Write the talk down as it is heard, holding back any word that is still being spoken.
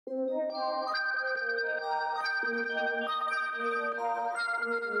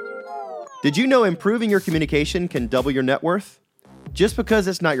Did you know improving your communication can double your net worth? Just because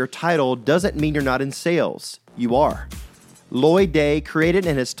it's not your title doesn't mean you're not in sales. You are. Lloyd Day created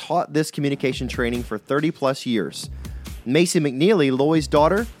and has taught this communication training for 30 plus years. Macy McNeely, Lloyd's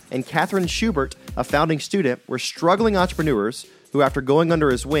daughter, and Catherine Schubert, a founding student, were struggling entrepreneurs who, after going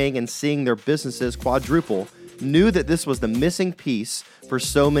under his wing and seeing their businesses quadruple, knew that this was the missing piece for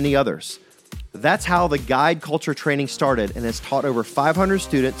so many others. That's how the Guide Culture training started and has taught over 500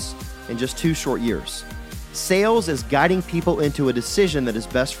 students in just 2 short years. Sales is guiding people into a decision that is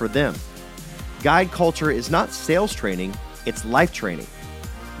best for them. Guide Culture is not sales training, it's life training.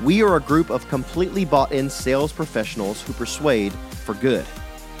 We are a group of completely bought-in sales professionals who persuade for good.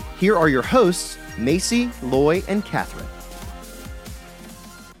 Here are your hosts, Macy, Loy, and Catherine.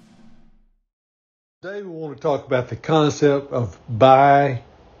 Today we want to talk about the concept of buy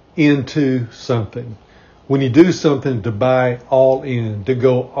into something. When you do something, to buy all in, to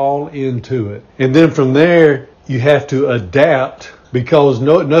go all into it. And then from there, you have to adapt, because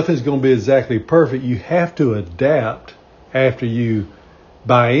nothing's going to be exactly perfect. You have to adapt after you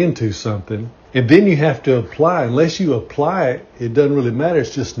buy into something. And then you have to apply. Unless you apply it, it doesn't really matter.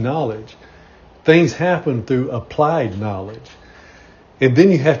 It's just knowledge. Things happen through applied knowledge. And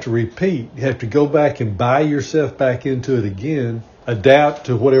then you have to repeat. You have to go back and buy yourself back into it again, adapt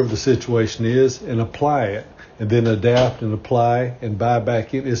to whatever the situation is, and apply it. And then adapt and apply and buy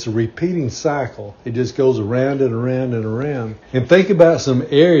back in. It's a repeating cycle. It just goes around and around and around. And think about some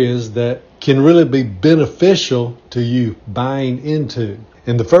areas that can really be beneficial to you buying into.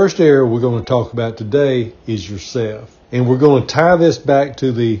 And the first area we're going to talk about today is yourself. And we're going to tie this back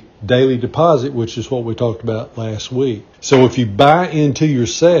to the daily deposit, which is what we talked about last week. So if you buy into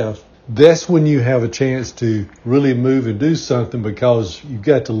yourself, that's when you have a chance to really move and do something, because you've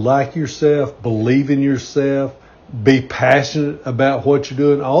got to like yourself, believe in yourself, be passionate about what you're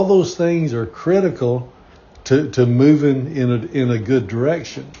doing. All those things are critical to moving in a good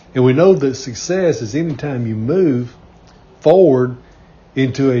direction. And we know that success is anytime you move forward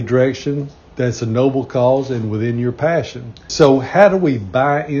into a direction that's a noble cause and within your passion. So how do we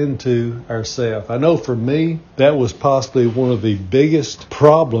buy into ourselves? I know for me, that was possibly one of the biggest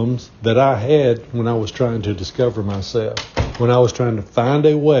problems that I had when I was trying to discover myself. When I was trying to find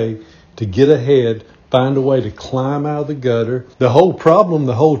a way to get ahead, find a way to climb out of the gutter. The whole problem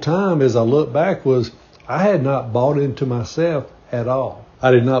the whole time as I look back was I had not bought into myself at all.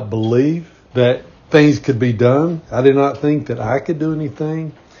 I did not believe that things could be done. I did not think that I could do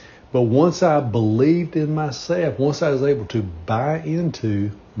anything. But once I believed in myself, once I was able to buy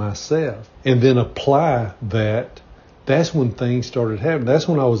into myself and then apply that, that's when things started happening. That's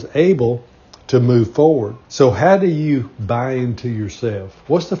when I was able to move forward. So how do you buy into yourself?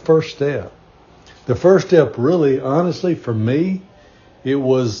 What's the first step? The first step really, honestly, for me, it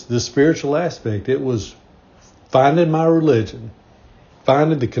was the spiritual aspect. It was finding my religion,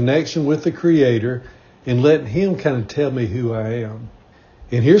 finding the connection with the Creator, and letting Him kind of tell me who I am.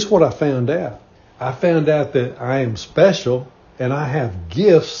 And here's what I found out. I found out that I am special and I have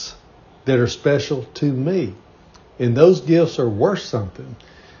gifts that are special to me. And those gifts are worth something.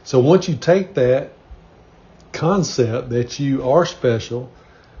 So once you take that concept that you are special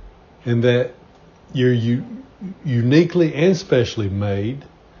and that you're uniquely and specially made,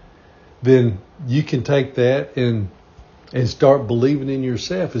 then you can take that and start believing in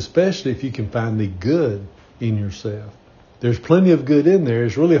yourself, especially if you can find the good in yourself. There's plenty of good in there.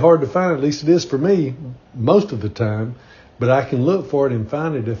 It's really hard to find, at least it is for me most of the time, but I can look for it and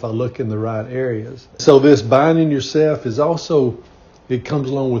find it if I look in the right areas. So this buying in yourself is also, it comes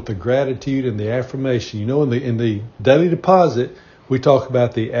along with the gratitude and the affirmation. You know, in the daily deposit, we talk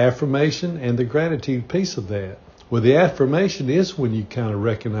about the affirmation and the gratitude piece of that. Well, the affirmation is when you kind of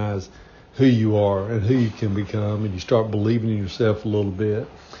recognize who you are and who you can become, and you start believing in yourself a little bit.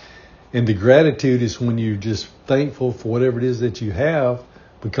 And the gratitude is when you're just thankful for whatever it is that you have,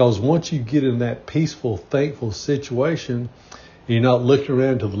 because once you get in that peaceful, thankful situation, and you're not looking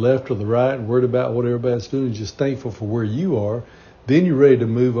around to the left or the right and worried about what everybody's doing, just thankful for where you are, then you're ready to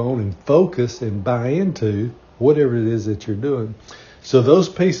move on and focus and buy into whatever it is that you're doing. So those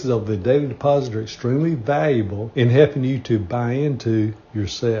pieces of the daily deposit are extremely valuable in helping you to buy into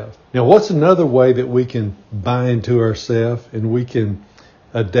yourself. Now, what's another way that we can buy into ourselves and we can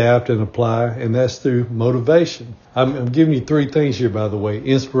adapt and apply? And that's through motivation. I'm giving you 3 things here, by the way: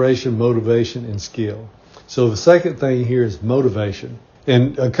 inspiration, motivation, and skill. So the second thing here is motivation.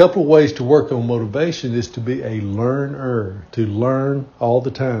 And a couple of ways to work on motivation is to be a learner, to learn all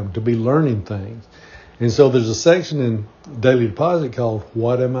the time, to be learning things. And so there's a section in Daily Deposit called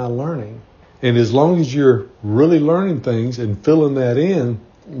What Am I Learning? And as long as you're really learning things and filling that in,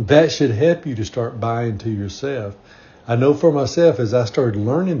 that should help you to start buying to yourself. I know for myself, as I started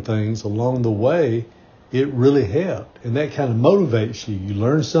learning things along the way, it really helped. And that kind of motivates you. You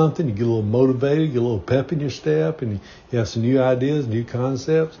learn something, you get a little motivated, you get a little pep in your step, and you have some new ideas, new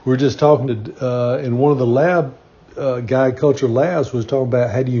concepts. We're just talking to, in one of the Guide Culture labs was talking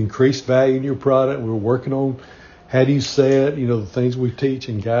about how do you increase value in your product. We're working on how do you say it, the things we teach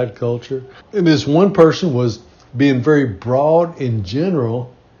in Guide Culture. And this one person was being very broad in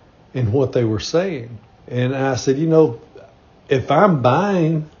general in what they were saying. And I said, if I'm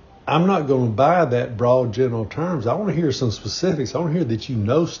buying, I'm not going to buy that broad general terms. I want to hear some specifics. I want to hear that you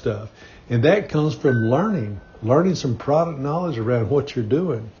know stuff. And that comes from learning some product knowledge around what you're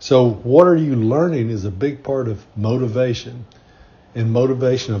doing. So what are you learning is a big part of motivation, and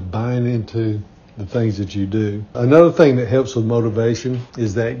motivation of buying into the things that you do. Another thing that helps with motivation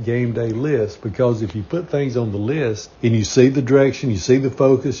is that game day list, because if you put things on the list and you see the direction, you see the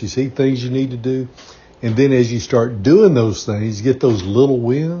focus, you see things you need to do, and then as you start doing those things, you get those little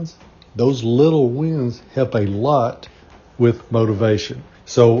wins. Those little wins help a lot with motivation.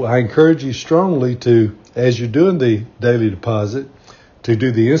 So I encourage you strongly to, as you're doing the daily deposit, to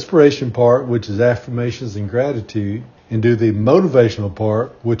do the inspiration part, which is affirmations and gratitude, and do the motivational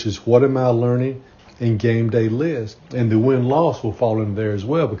part, which is what am I learning, and game day list. And the win-loss will fall in there as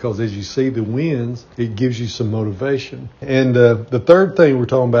well, because as you see the wins, it gives you some motivation. And the third thing we're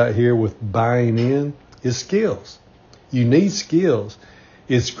talking about here with buying in is skills. You need skills.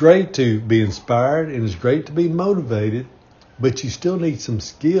 It's great to be inspired and it's great to be motivated, but you still need some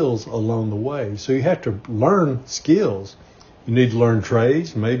skills along the way. So you have to learn skills. You need to learn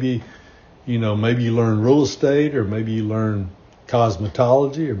trades. Maybe you learn real estate, or maybe you learn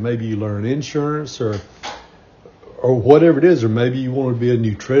cosmetology, or maybe you learn insurance, or whatever it is, or maybe you want to be a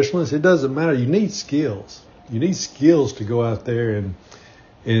nutritionist. It doesn't matter. You need skills. You need skills to go out there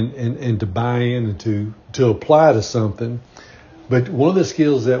and to buy in and to apply to something. But one of the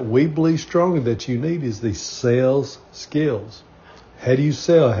skills that we believe strongly that you need is the sales skills. How do you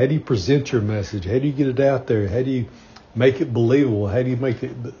sell? How do you present your message? How do you get it out there? How do you make it believable? How do you make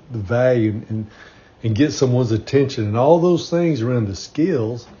it the value and get someone's attention? And all those things around the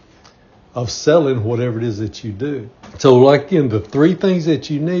skills of selling whatever it is that you do. So like in the three things that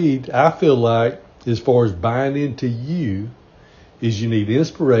you need, I feel like as far as buying into you, is you need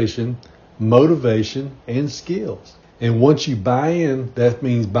inspiration, motivation, and skills. And once you buy in, that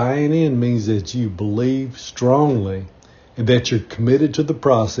means buying in means that you believe strongly and that you're committed to the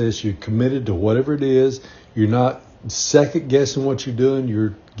process. You're committed to whatever it is. You're not second guessing what you're doing.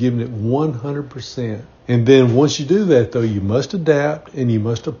 You're giving it 100%. And then once you do that, though, you must adapt and you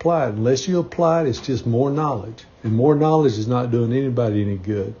must apply it. Unless you apply it, it's just more knowledge. And more knowledge is not doing anybody any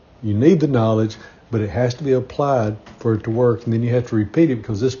good. You need the knowledge, but it has to be applied for it to work. And then you have to repeat it,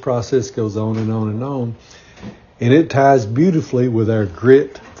 because this process goes on and on and on. And it ties beautifully with our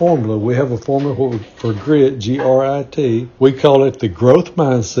GRIT formula. We have a formula for GRIT, G-R-I-T. We call it the growth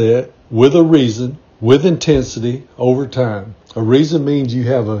mindset with a reason, with intensity, over time. A reason means you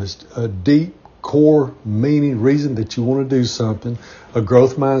have a deep core meaning, reason that you want to do something. A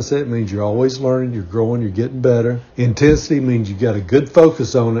growth mindset means you're always learning, you're growing, you're getting better. Intensity means you got a good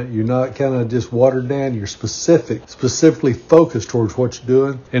focus on it. You're not kind of just watered down. You're specifically focused towards what you're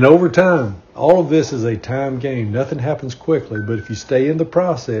doing. And over time, all of this is a time game. Nothing happens quickly, but if you stay in the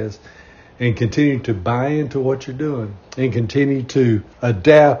process and continue to buy into what you're doing and continue to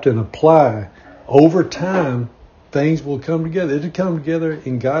adapt and apply, over time, things will come together. It'll come together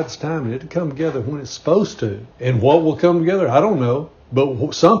in God's time, and it'll come together when it's supposed to. And what will come together, I don't know.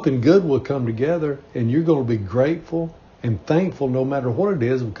 But something good will come together, and you're going to be grateful and thankful no matter what it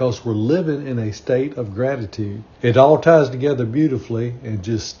is, because we're living in a state of gratitude. It all ties together beautifully, and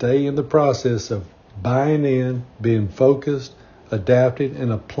just stay in the process of buying in, being focused, adapting,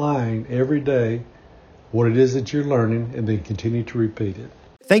 and applying every day what it is that you're learning, and then continue to repeat it.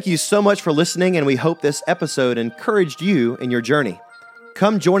 Thank you so much for listening, and we hope this episode encouraged you in your journey.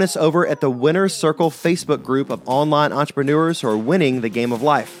 Come join us over at the Winner's Circle Facebook group of online entrepreneurs who are winning the game of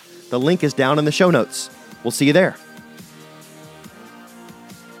life. The link is down in the show notes. We'll see you there.